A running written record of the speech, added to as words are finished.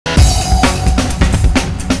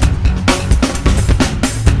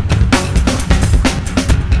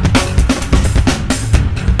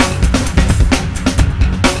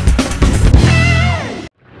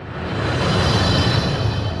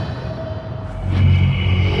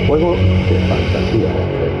juego de fantasía,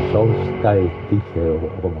 el Soulstice,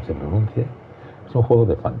 o como se pronuncia, es un juego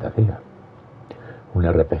de fantasía, un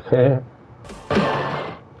RPG.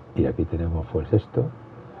 Y aquí tenemos pues esto,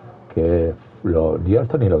 que yo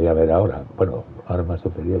esto ni lo voy a ver ahora. Bueno, arma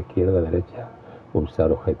superior, izquierda, derecha,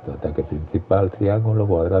 pulsar objeto, ataque principal, triángulo,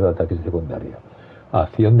 cuadrado, ataque secundario.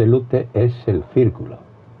 Acción de lute es el círculo,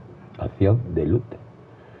 acción de lute.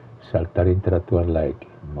 Saltar e interactuar la X,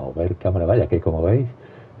 mover cámara, vaya que como veis,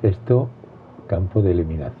 esto, campo de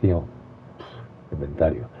eliminación,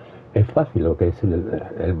 inventario. Es fácil lo que es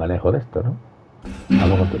el manejo de esto, ¿no?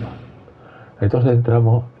 Vamos a continuar. Entonces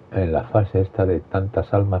entramos en la fase esta de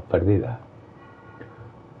tantas almas perdidas.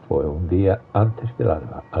 Fue un día antes del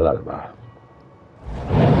alba, al alba.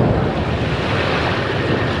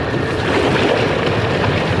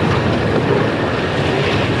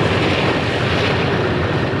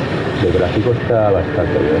 El gráfico está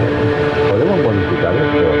bastante bien. Podemos modificar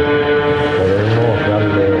esto. Podemos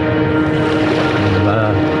darle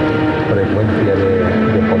más frecuencia de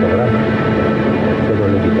fotograma, pero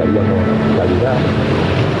le quitaríamos calidad.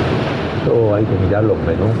 Esto hay que mirar los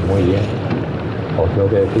menús muy bien. Os tengo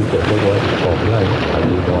que decir que el juego es offline,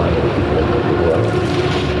 allí no hay registro multijugador.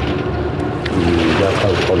 Y ya está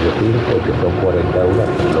por decir que son 40 euros,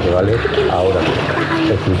 lo que vale ahora.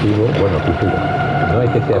 Exclusivo, bueno, exclusivo. No hay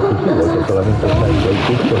que ser exclusivo, que solamente está en el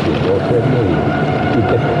curso, tiempo serio y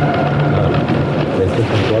texto.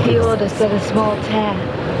 The order set a small tear,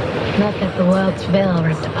 not that the world's veil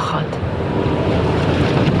ripped apart.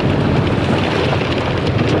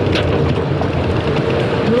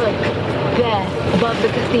 Look, there, above the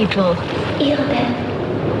cathedral. Ilden,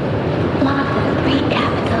 one of the three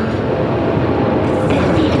capitals. The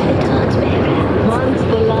seat of the torchbearer. Once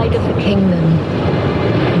the light of the kingdom,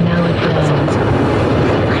 now it burns.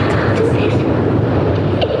 I can't do this.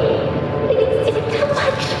 It's too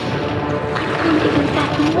much. I can't even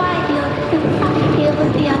fathom why the order didn't deal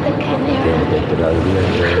with the other chimera.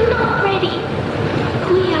 I'm not ready.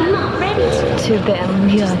 We are not ready. To them,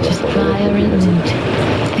 we are just fire and loot.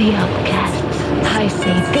 The outcasts. I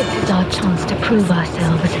say this is our chance to prove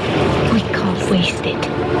ourselves. We can't waste it.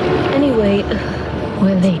 Anyway,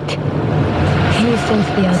 we're late. Can you sense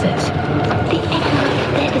the others? The echo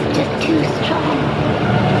instead is just too strong.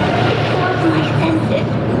 It bores my senses.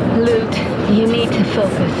 Loot, you need to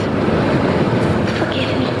focus.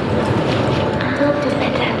 Forgive me. I'll do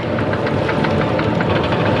better.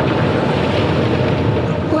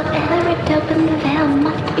 Whatever ripped open the veil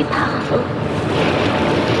must be powerful.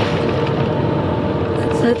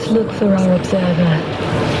 Let's look through our observer.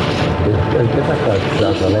 El tema está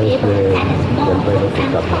a través del velo que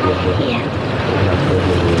estamos viendo. Una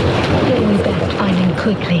serie Then we better find him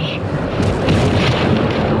quickly.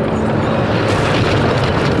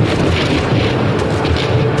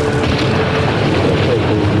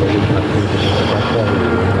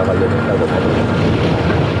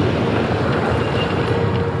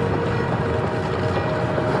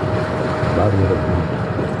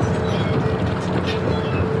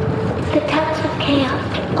 The touch of chaos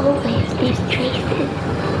always leaves traces.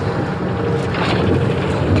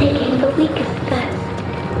 Taking the weakest first,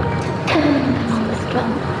 turning them on the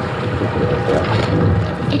strong.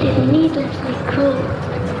 It is needlessly cruel.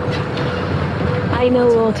 I know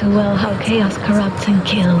all too well how chaos corrupts and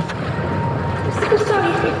kills. I'm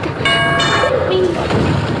sorry, sister. I didn't mean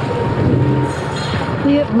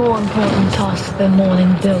We have more important tasks than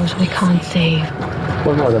mourning those we can't save.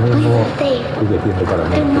 Bueno, ahora mismo sigue siendo para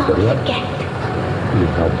mí un tutorial y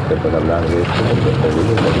no se puede hablar de esto porque es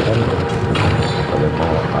posible, por ejemplo. Podemos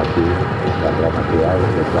aquí la rama que hay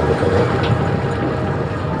detrás de todo.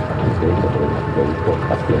 Así que lo veis con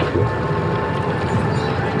paciencia.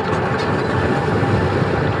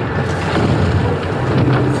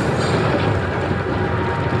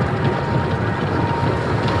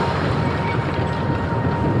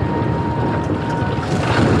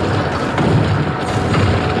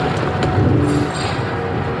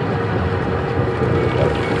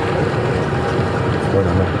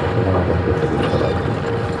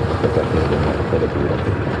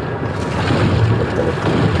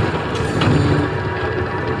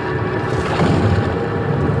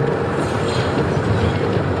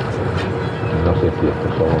 No sé si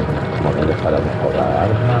estos son monedas para mejorar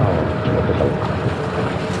arma o lo que sea.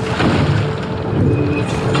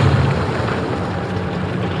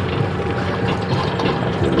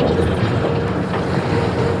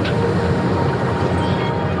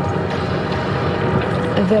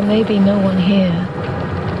 There may be no one here,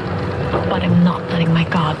 but I'm not letting my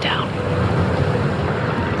guard down.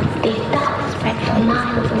 these dots spread for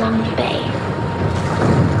miles along the bay.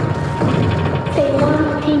 They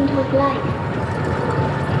once seemed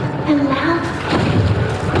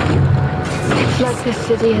like this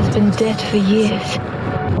city has been dead for years.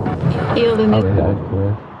 You're the Mira, new... esto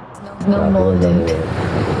es No more rápido,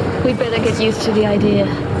 loot. We'd better get used to the idea.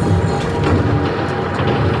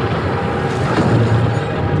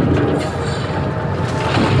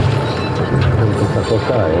 Esta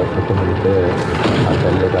cosa es como dice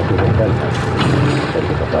hacerle casi de cerca,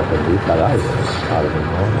 porque nos va a servir para algo. Ahora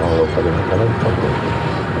mismo no lo podemos saber porque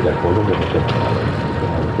el juego yo no sé nada,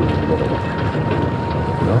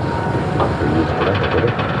 ¿no? Estoy esperando por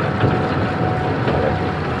eso. A ver,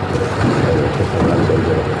 pero esto es hablar del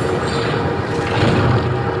de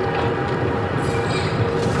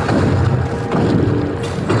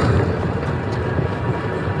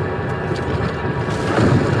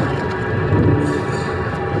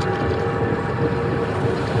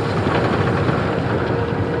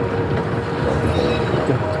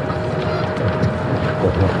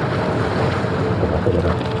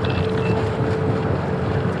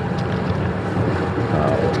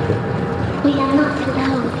We are not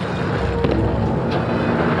alone.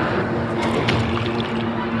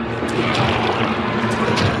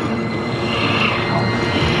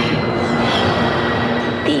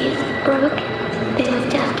 These broke, they were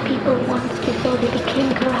just people once before they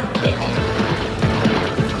became corrupted.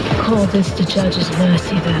 Call this the judge's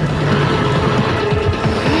mercy, then.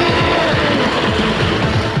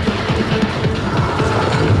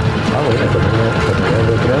 Bueno, tenemos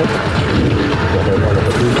de tres, ya tenemos los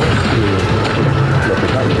objetivos y los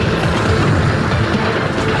finales.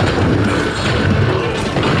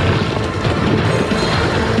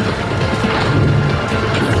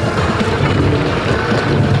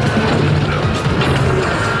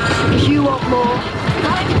 You want more?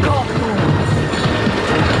 I've got more.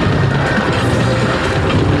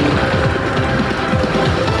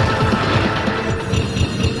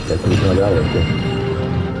 El último grado es el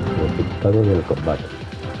resultado del combate.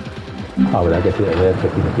 Habrá que ver qué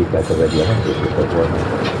significa eso de diamante, si esto es bueno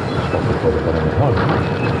o si puede poner mejor.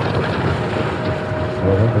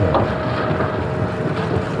 Bueno,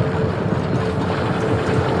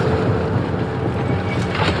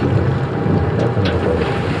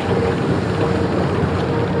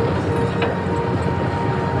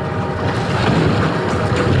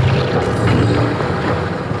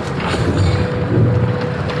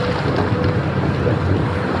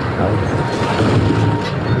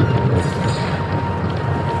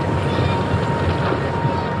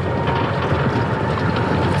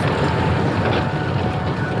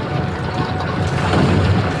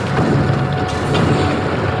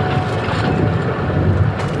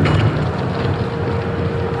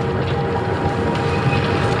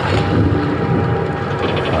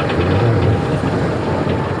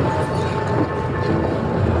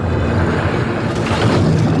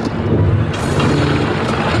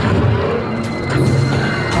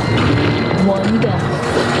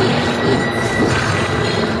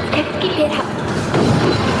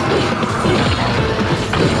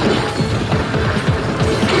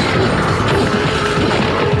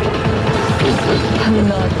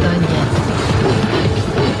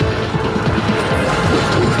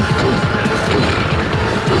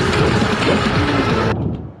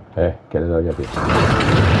 que le doy aquí.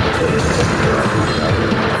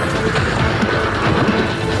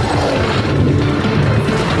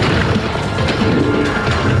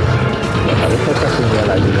 La cabeza está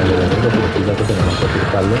señalada ahí en el elemento significa que tenemos que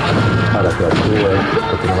utilizarlo para que actúe,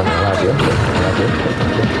 porque no me da tiempo, no da tiempo.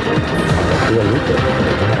 Cuando actúe el luto,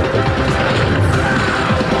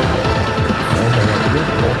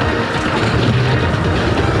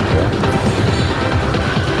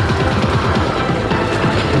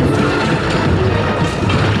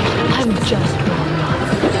 I'm just wrong.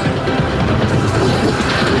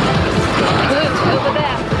 Good, over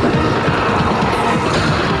there.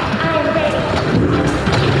 I'm ready.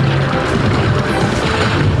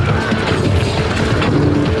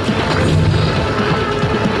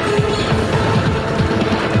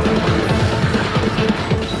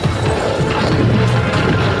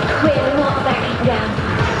 We're not backing down.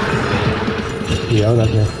 y ahora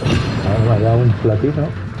que ahora me ha dado un platino,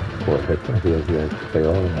 pues esto no quiere decir que es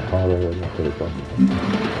peor, mejor, no sé de cómo.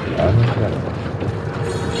 Ya no sé.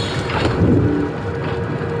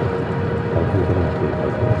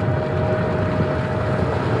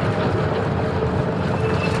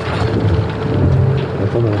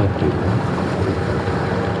 Esto no lo explico.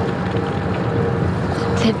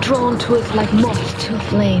 They're drawn to us like moths to a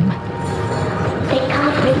flame. They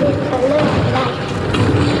can't resist the love of light.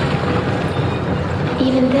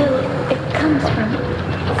 Even though it comes from us.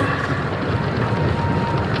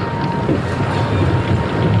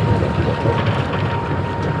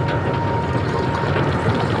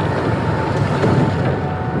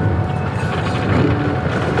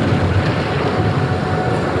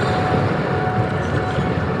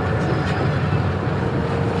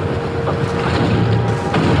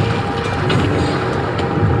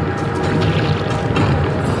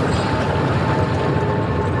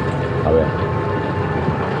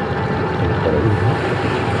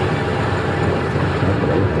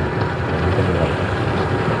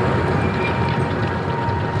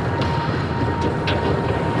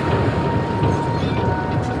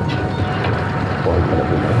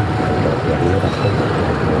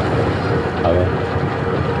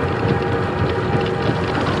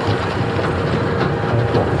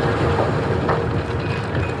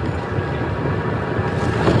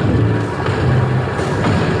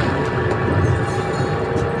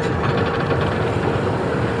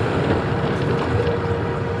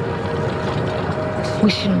 We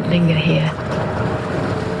shouldn't linger here.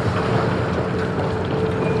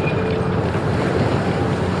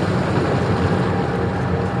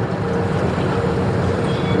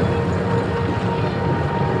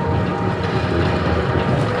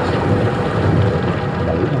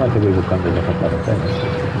 Que voy buscando los apareceres.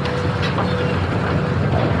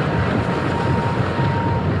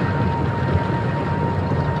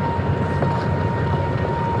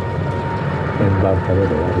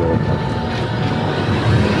 Embarcadero,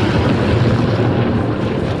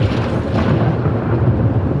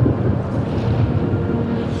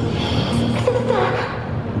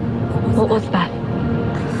 What was that?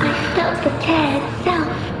 I felt the tear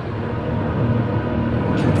itself.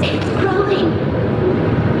 It's growing.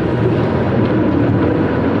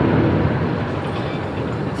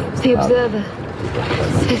 The observer.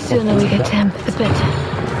 The sooner we get to him, the better.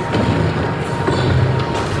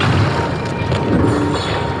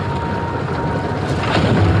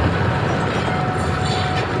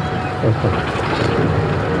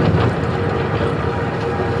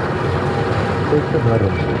 Esto no es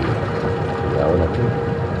rompido. Y ahora sí.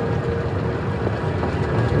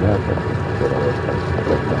 Gracias por haber estado.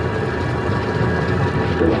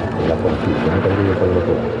 La conquista, no te olvides todo lo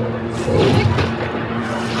que va.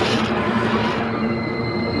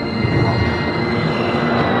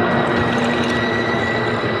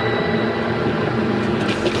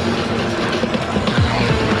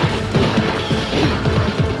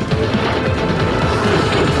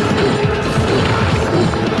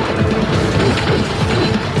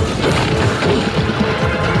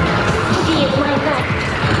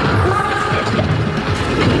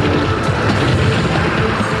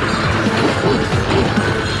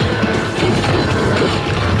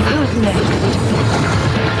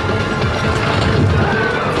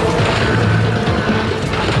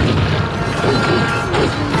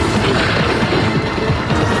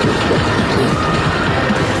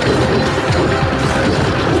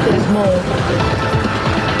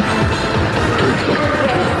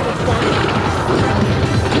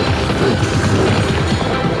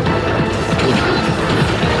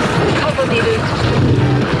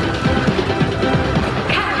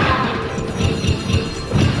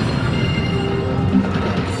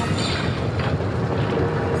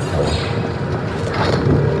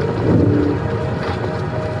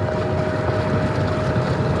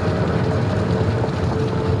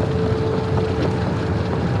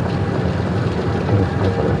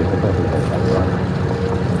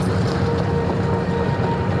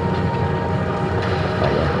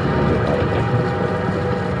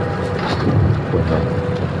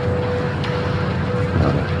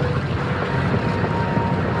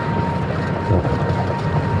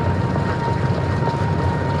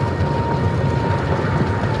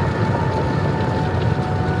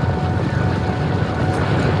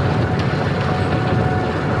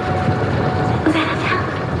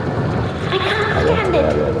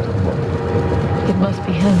 It must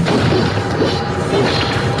be him.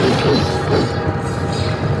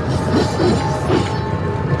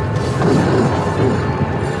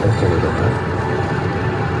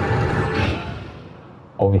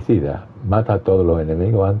 Homicida. Mata a todos los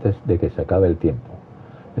enemigos antes de que se acabe el tiempo.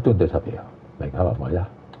 Esto es un desafío. Venga, vamos allá.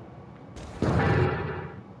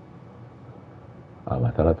 A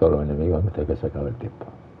matar a todos los enemigos antes de que se acabe el tiempo.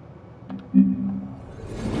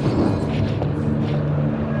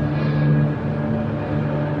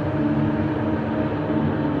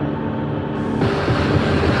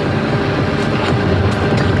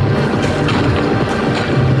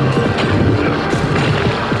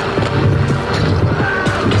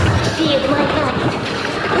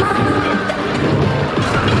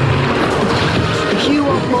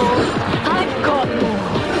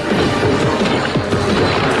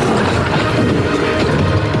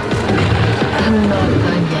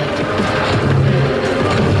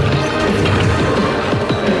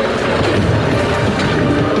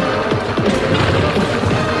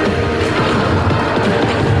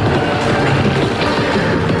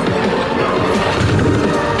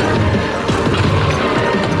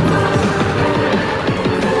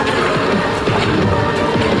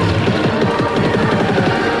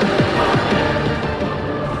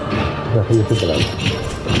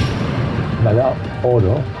 Me da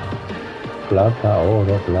oro,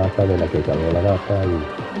 plata de la que cagó la gata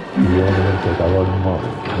y oro del que cagó el mono.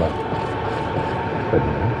 Bueno, pero,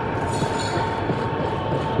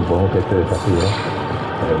 supongo que este desafío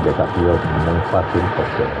es un desafío muy fácil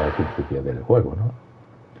porque es el principio del juego, ¿no?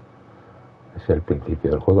 Es el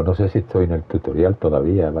principio del juego. No sé si estoy en el tutorial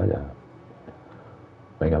todavía, vaya.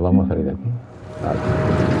 Venga, vamos a salir de aquí. Vale.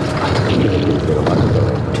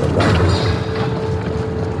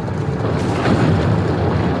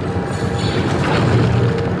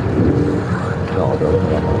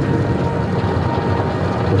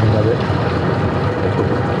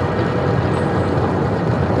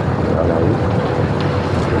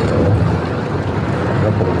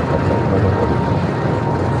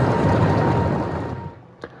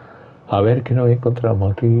 A ver qué nos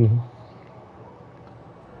encontramos aquí.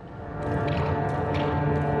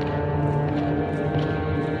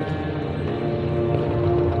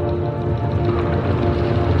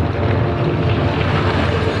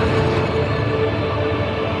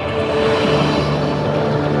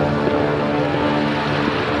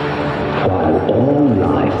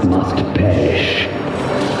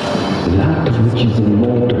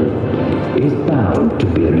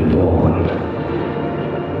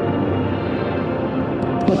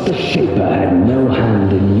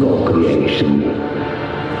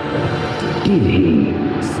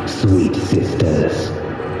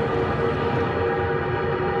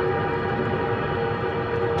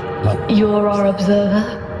 You're our observer.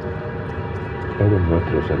 Eres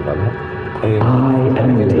nuestro observador. I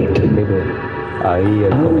am Leighton. Ahí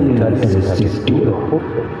el comentario de assistir.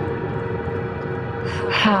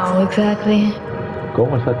 How exactly?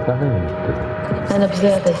 ¿Cómo exactamente? An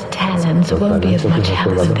observer's talents won't be as much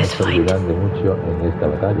help in this fight. De mucho en esta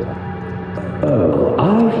batalla. Oh,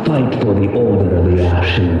 I fight for the Order of the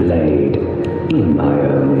Ashen Blade in my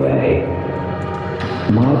own way.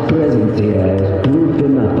 My presence here is proof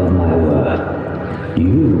enough of my worth.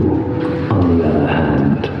 You, on the other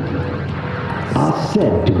hand, are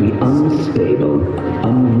said to be unstable,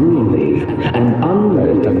 unruly, and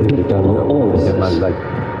unwilling to follow orders.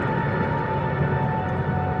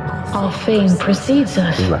 Our fame precedes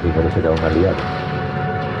us. Imagino que será un aliado.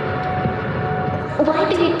 Why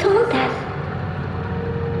did you told us?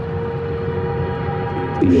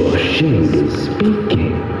 Your shade is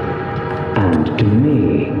speaking, and to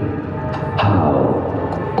me, how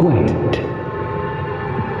quaint.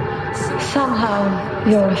 Somehow,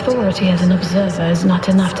 your authority as an observer is not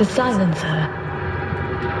enough to silence her.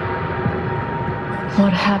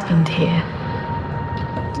 What happened here?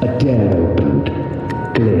 A tear opened,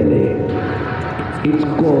 clearly. Its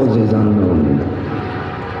cause is unknown.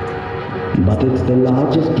 But it's the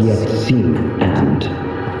largest yet seen, and,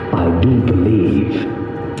 I do believe,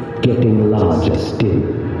 getting larger still.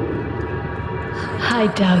 I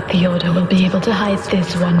doubt the Order will be able to hide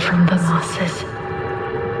this one from the masses.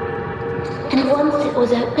 And once it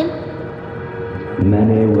was open?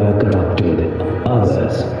 Many were corrupted,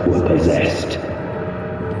 others were possessed.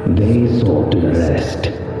 They sought to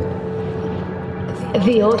arrest.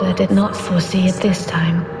 The Order did not foresee it this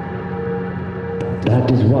time.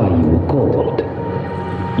 That is why you were called.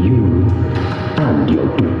 You and your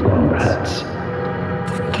two comrades.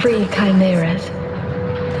 3 chimeras.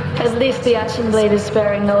 At least the Ashen Blade is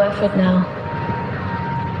sparing no effort now.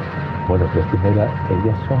 Bueno, pero quimeras,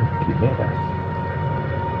 ellas son quimeras.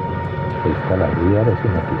 Esta la Guias es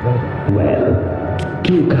una quimera. Well,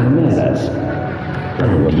 2 chimeras.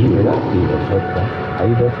 And you. Y vosotras.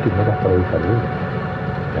 Hay 2 quimeras por el jardín.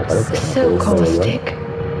 Me parece. So caustic.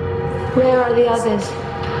 Where are the others?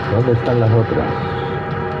 ¿Dónde están las otras?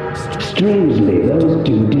 Strangely, those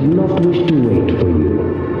 2 did not wish to wait for you.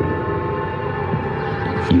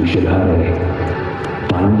 You should hurry.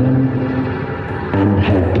 Find them and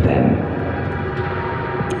help them.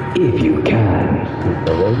 If you can.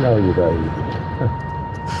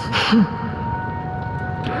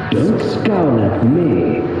 Don't scowl at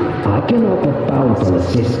me. I can offer powerful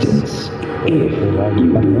assistance if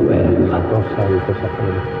you do well.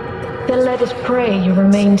 Then let us pray you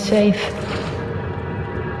remain safe.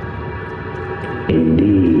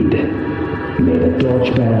 Indeed. May the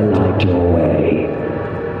torchbearer light your way.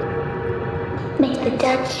 May the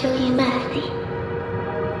judge show you mercy.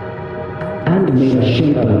 And may the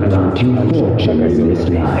shaper grant you fortune in this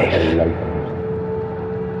life.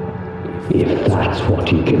 If that's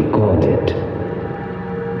what you can call it.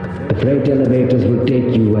 The freight elevators will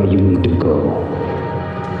take you where you need to go.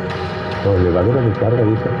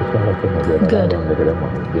 Good.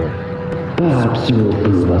 Perhaps you will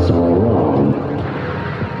prove us all wrong.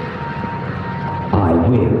 I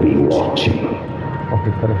will be watching.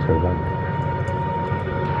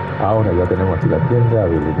 Ahora ya tenemos aquí la tienda,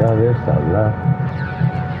 habilidades, hablar,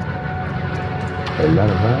 el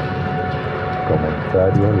arma,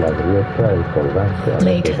 comentario, la grieta, el colgante.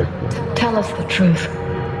 Leighton, tell us the truth.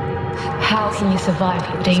 How can you survive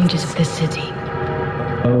the dangers of this city?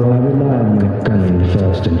 Oh, I rely on my cunning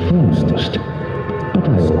first and foremost, but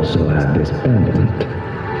I also have this pendant.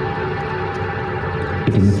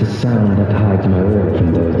 It is the sound that hides my work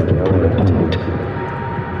from those that will prey upon it.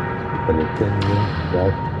 And I can't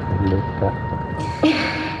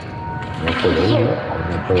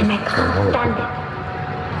stand it.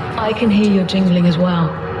 I can hear your jingling as well,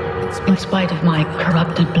 in spite of my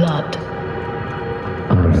corrupted blood.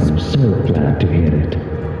 I am so glad to hear it.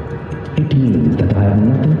 It means that I have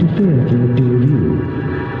nothing to fear from the two of you.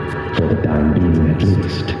 For the time being, at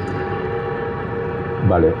least.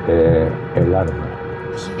 Vale, el arma.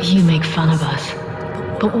 You make fun of us.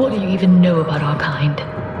 But what do you even know about our kind?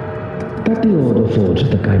 That the Order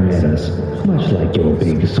forged the chimeras, much like your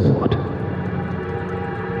big sword.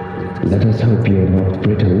 Let us hope you're not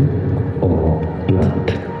brittle or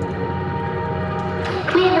blunt.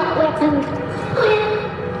 We're not weapons. We're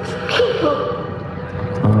people.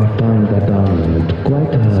 I find that armament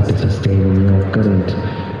quite hard to sustain in your current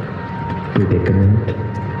predicament.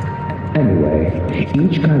 Anyway,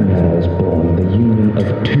 each chimera is born the union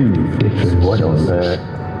of two different Bueno, souls.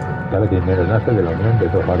 cada quimera nace de la unión de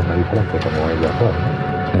dos armas diferentes, como ellas son.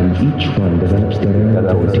 And each one develops their own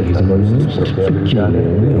Cada una abilities in desarrolla the sus most propias peculiar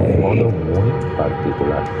habilidades de un modo way. muy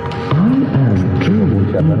particular. I am truly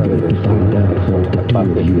Muchas ganas de eager to find out what the two of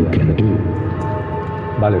you can do.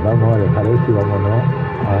 Vale, vamos a dejar esto y vámonos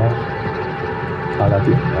a la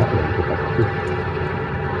tienda, a la interpretación.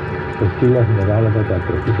 Esquila esmeralda de tal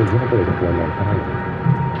preciso, yo no puedo comprar el canal.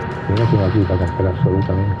 Yo no tengo aquí para comprar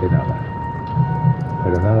absolutamente nada.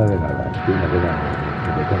 Pero nada de nada, aquí no queda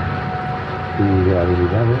ni de compra. Y de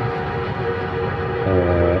habilidades,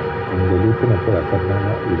 en delito no puedo hacer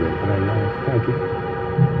nada y de entrada está aquí.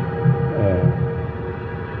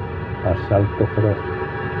 Asalto feroz,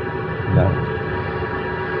 nada.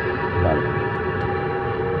 Vale.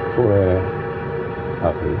 Pues,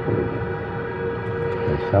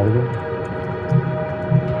 me salgo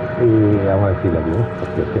y vamos a decirle adiós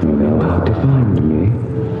porque es que You no know how to find me.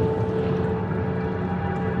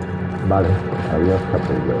 Vale, adiós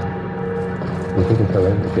capullo. Dice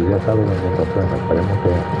que ya sabe dónde encontrarme. Esperemos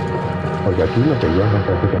que... Porque aquí lo que yo me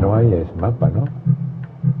parece que no hay es mapa, ¿no?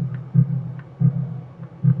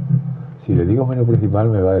 Si le digo menú principal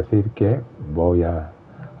me va a decir que voy a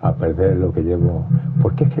perder lo que llevo.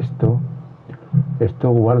 Porque es que esto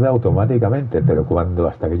guarda automáticamente, pero cuando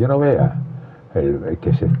hasta que yo no vea el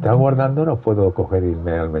que se está guardando no puedo coger e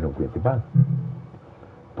irme al menú principal.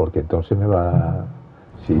 Porque entonces me va...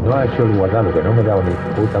 Si no ha hecho el guardado, que no me he dado ni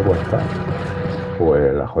puta cuenta,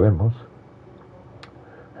 pues la jodemos.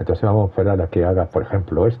 Entonces vamos a esperar a que haga, por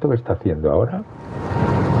ejemplo, esto que está haciendo ahora.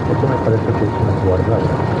 Esto me parece que es un guardado.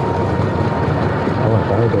 Vamos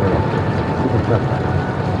a ver, ¿qué me trata?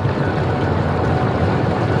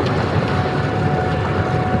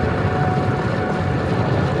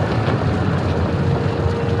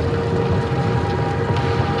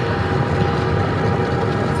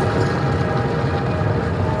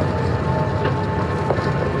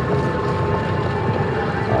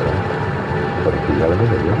 Ya lo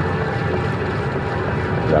tengo yo.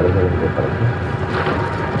 Ya lo tengo para aquí.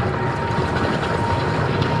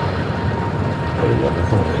 Pero ya no sé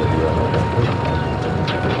cómo se lleva la otra cosa.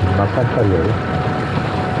 Más faltaría esto.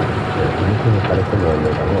 Pero a mí sí me parece lo del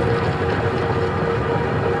valor.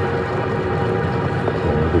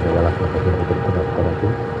 Bueno, tiene ya las sensación de personas por aquí.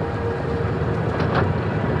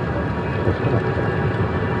 Personas por aquí.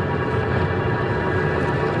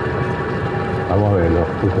 Vamos a ver los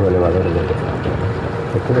putos elevadores de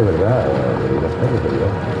es que de verdad, debería ser, pero yo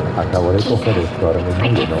acabo de coger esto ahora mismo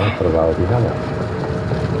y no he probado ni nada.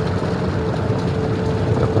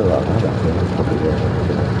 No he probado nada, porque yo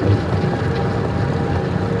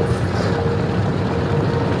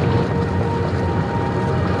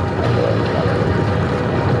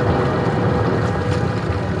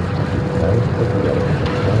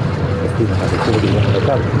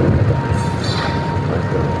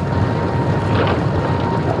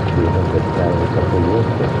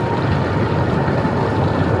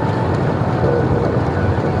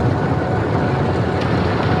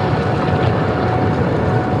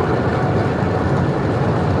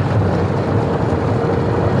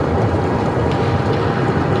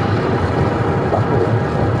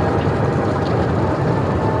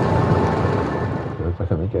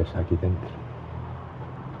aquí dentro.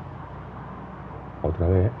 Otra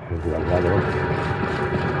vez el guardado.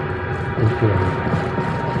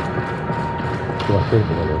 ¿Qué va a hacer?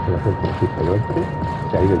 ¿Qué va a hacer? Como si se lo entre,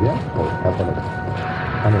 se ha ido ya o está por aquí.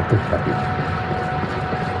 Ah, no, esto está aquí.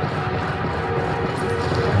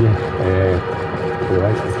 Bien, pero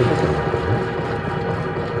hay que hacer con esto, ¿no?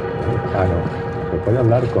 Ah, no, se puede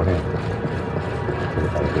hablar con él. Se me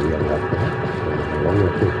parecería hablar con él, pero me lo voy a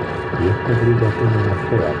decir. Y este brillo aquí no me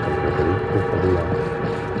espera, porque pedí que podría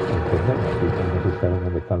entender. Aquí no sé si saben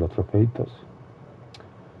dónde están los trofeitos.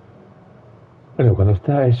 Bueno, cuando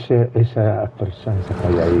está esa persona, esa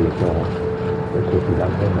falla ahí, como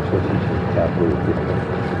suicidando, no sé si se está produciendo.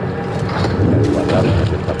 El guardado no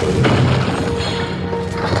se está produciendo.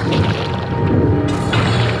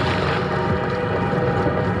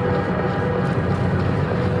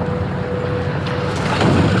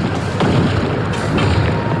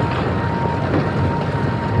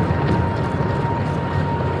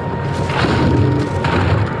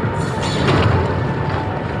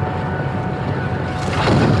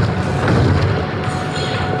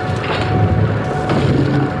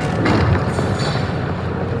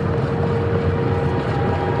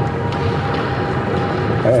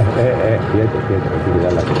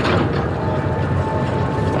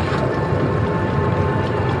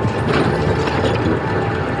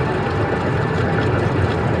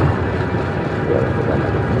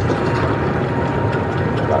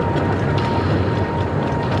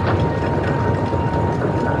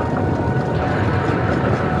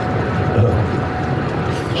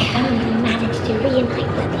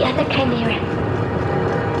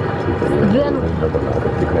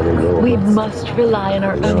 just rely on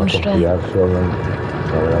our own Debemos confiar strength. solo en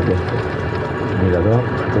la verdad que mirador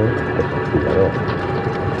de especializado.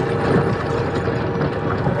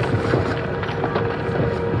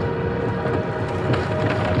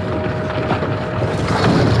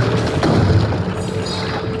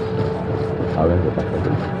 A ver qué pasa aquí.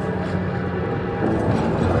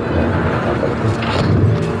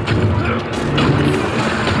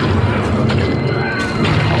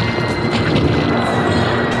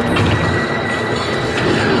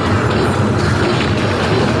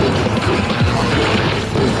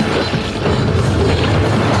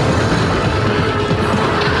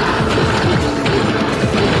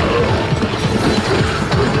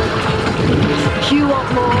 You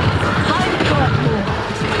want more? I've got more.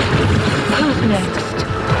 Who's next?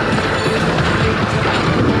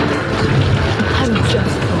 I'm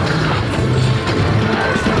just born.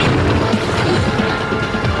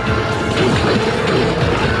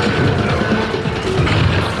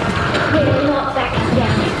 We're not backing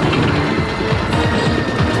down.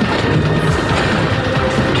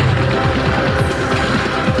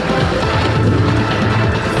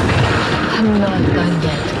 I'm not done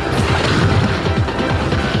yet.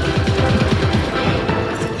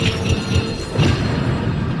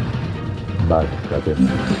 Vale, gracias.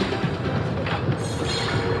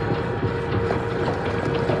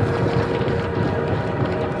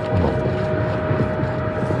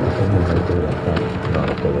 No,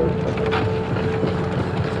 no puedo ir.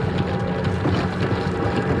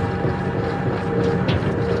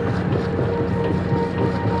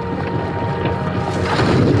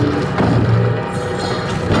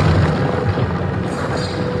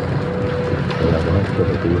 Ahora con esto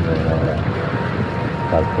que tiene una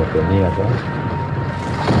calcoteníaca.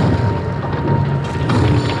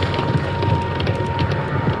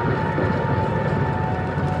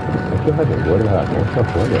 Esto me recuerda a muchos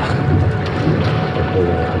juegos. Esto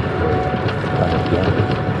de fantasia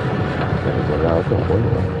me recuerda a otros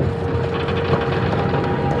juegos.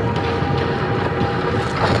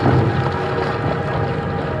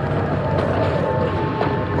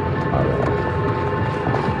 A ver,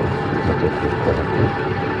 no sé si es por aquí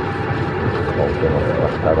o tengo que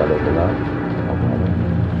pasar al otro lado. Vamos a ver.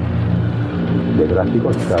 De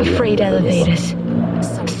gráficos está bien. Freight elevators.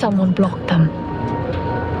 Someone blocked them.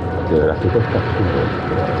 De gráficos está oscuro.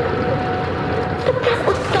 But that's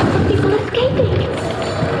what stops the people escaping.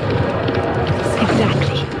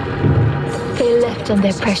 Exactly. They left on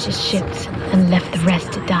their precious ships and left the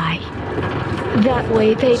rest to die. That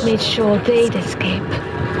way they'd made sure they'd escape.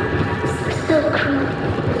 So cruel.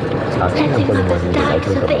 Aquí no Letting podemos others ni die mirar so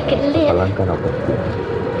otra they can cosa. live. Palanca no funciona.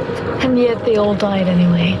 And yet they all died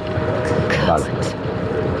anyway. Vale.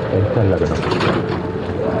 Esta es la que no funciona.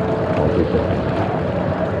 Como tú dices.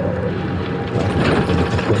 Que no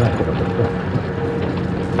funciona, que no funciona.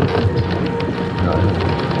 No, no.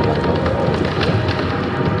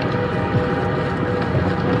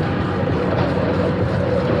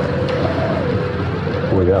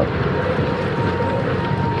 Cuidado.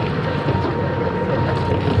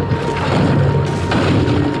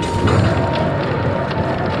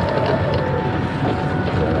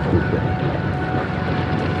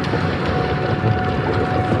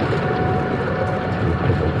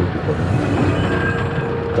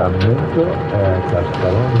 Fragmento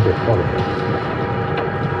cascarón deforme.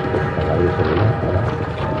 Canal de seguridad.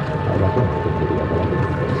 Ahora sí, tendría que ver.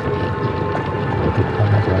 Aquí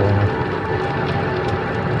estamos ahora.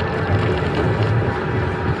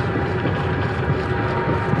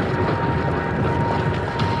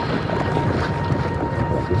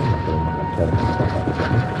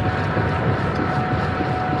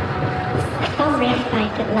 Some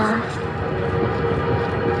respite at last.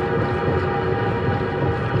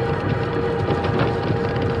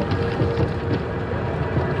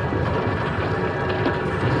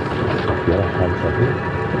 Y ahora salto aquí.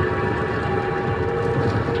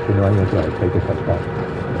 Que no hay otra vez, hay que saltar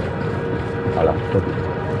a las fotos.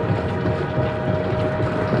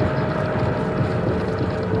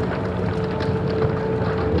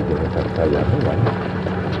 Hay que saltar allá arriba, ¿no?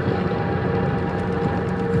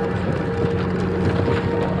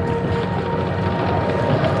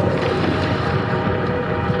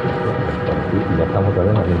 Y ya estamos otra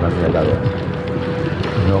vez en la misma nivelada.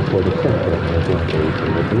 No puede ser, pero no tengo que ir por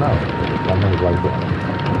el otro lado. Estamos igual que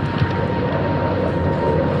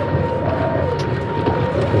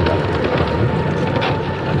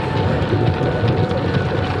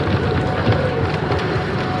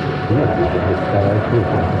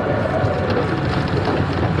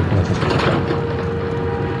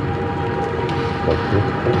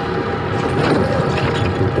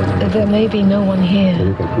There may be no one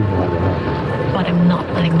here, but I'm not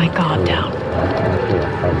letting my guard down.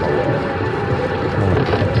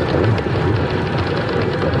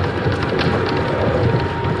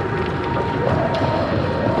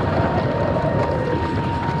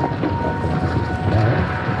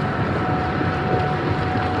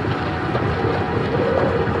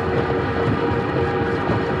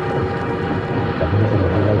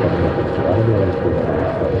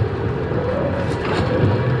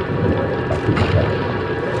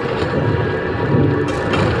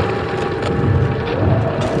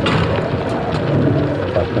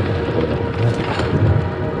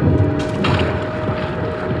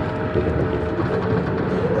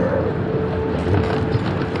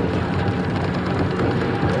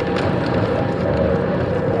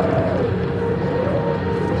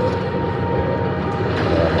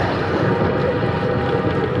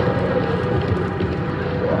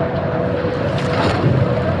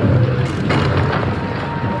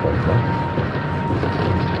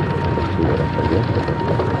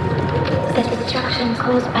 The destruction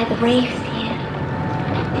caused by the waves here.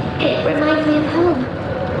 It reminds me of home.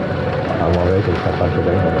 Vamos a ver que esta parte de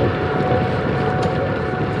ahí no lo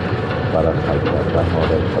para saltar,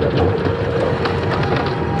 mover por aquí.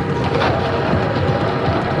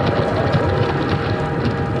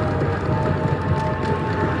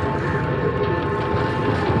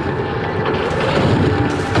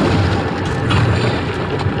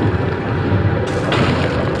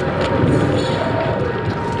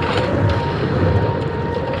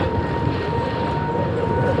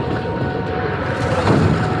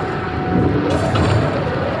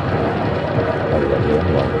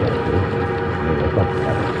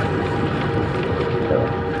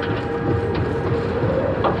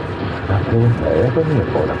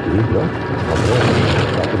 Por aquí, ¿no?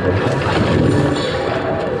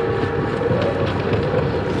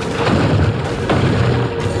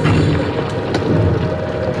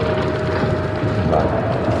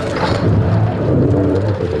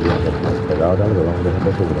 Pero ahora lo vamos a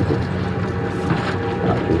dejar sobre aquí.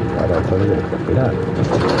 Así, ahora solo debes esperar.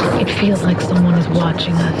 It feels like someone is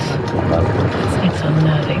watching us. It's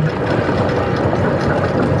unnerving.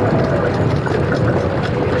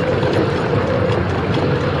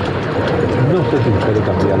 No sé si puede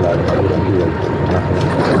cambiar la armadura aquí del personaje.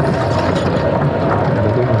 No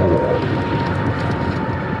tengo ni idea.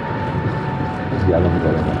 Ya lo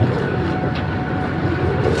miraremos.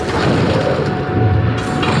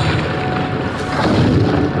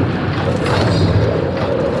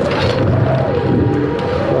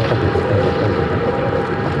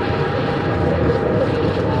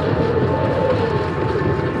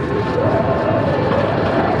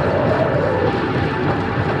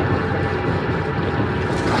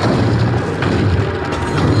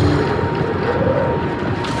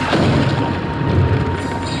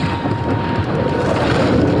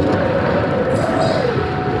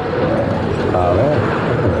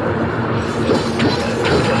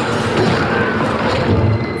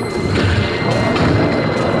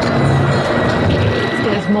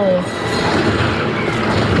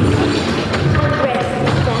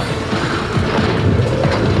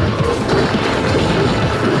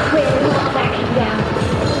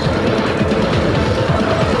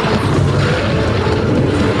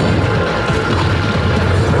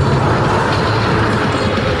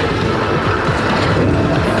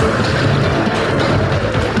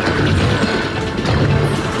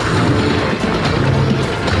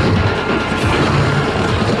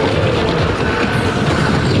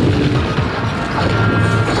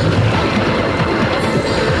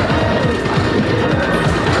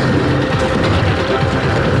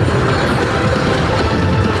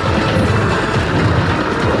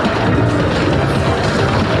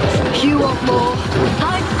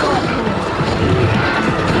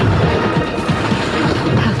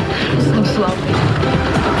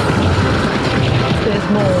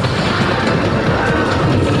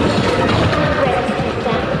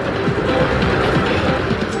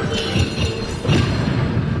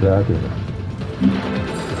 Gracias.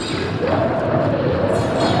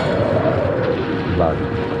 Vale.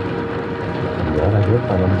 Y ahora yo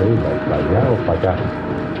para dónde iba, para allá o para acá.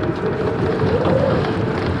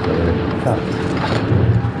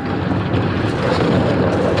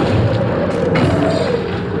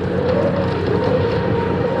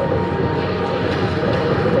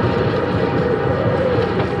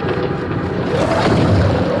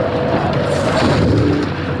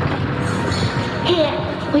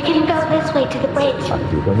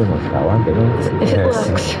 Aquí donde hemos estado antes, ¿no? If it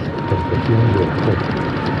works.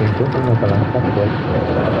 Encuentra una palanca, pues...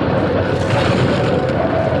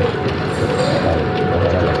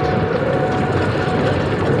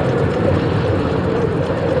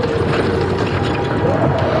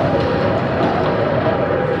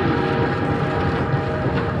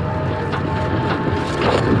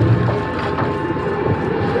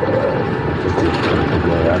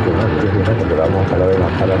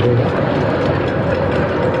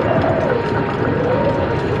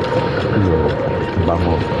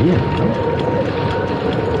 vamos bien, ¿no?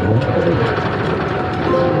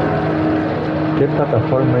 ¿Qué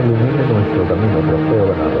plataforma ilumine nuestro camino? Trofeo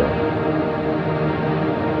ganador.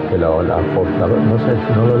 Que la portador, no sé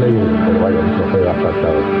si no lo leí, pero vaya, un trofeo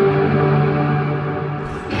apartado.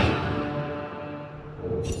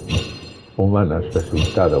 Humanas,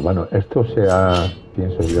 resultado. Bueno, esto sea,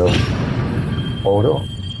 pienso yo, oro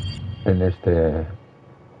en este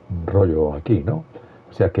rollo aquí, ¿no?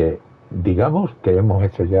 O sea que, digamos que hemos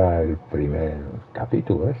hecho ya el primer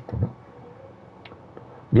capítulo de esto, ¿no?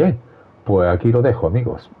 Bien, pues aquí lo dejo,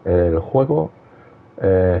 amigos. El juego,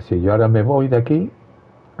 si yo ahora me voy de aquí,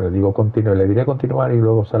 le diré continuar y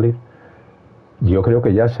luego salir. Yo creo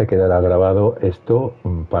que ya se quedará grabado esto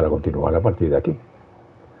para continuar a partir de aquí.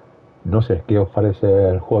 No sé, ¿qué os parece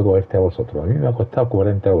el juego este a vosotros? A mí me ha costado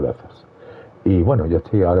 40 euros. Y bueno, yo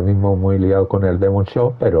estoy ahora mismo muy liado con el Demon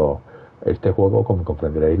Shop, pero este juego, como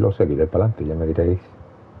comprenderéis, lo seguiré para adelante, ya me diréis.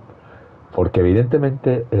 Porque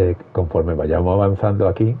evidentemente, conforme vayamos avanzando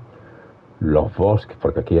aquí, los boss,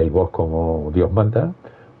 porque aquí hay boss como Dios manda,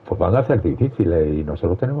 pues van a ser difíciles y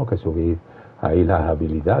nosotros tenemos que subir ahí las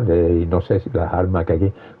habilidades y no sé si las armas que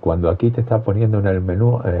aquí, cuando aquí te está poniendo en el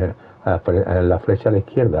menú la flecha a la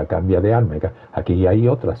izquierda, cambia de arma, aquí hay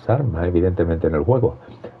otras armas evidentemente en el juego,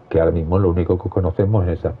 que ahora mismo lo único que conocemos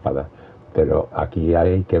es esa espada, pero aquí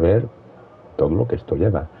hay que ver todo lo que esto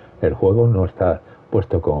lleva. El juego no está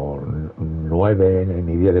puesto con 9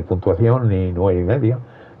 ni 10 de puntuación ni 9,5,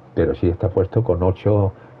 pero sí está puesto con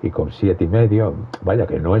 8 y con 7,5. Vaya,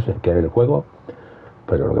 que no es que el juego,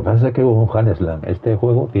 pero lo que pasa es que un Hanesland, este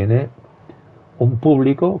juego tiene un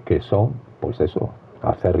público que son, pues eso,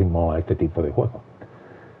 acérrimo a este tipo de juegos.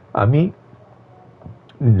 A mí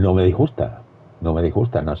no me disgusta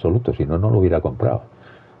en absoluto, si no, no lo hubiera comprado.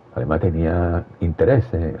 Además tenía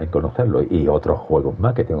interés en conocerlo y otros juegos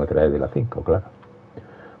más que tengo que traer de la 5, claro.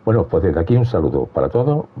 Bueno, pues desde aquí un saludo para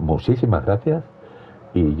todos, muchísimas gracias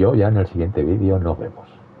y yo ya en el siguiente vídeo nos vemos.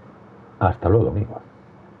 Hasta luego, amigos.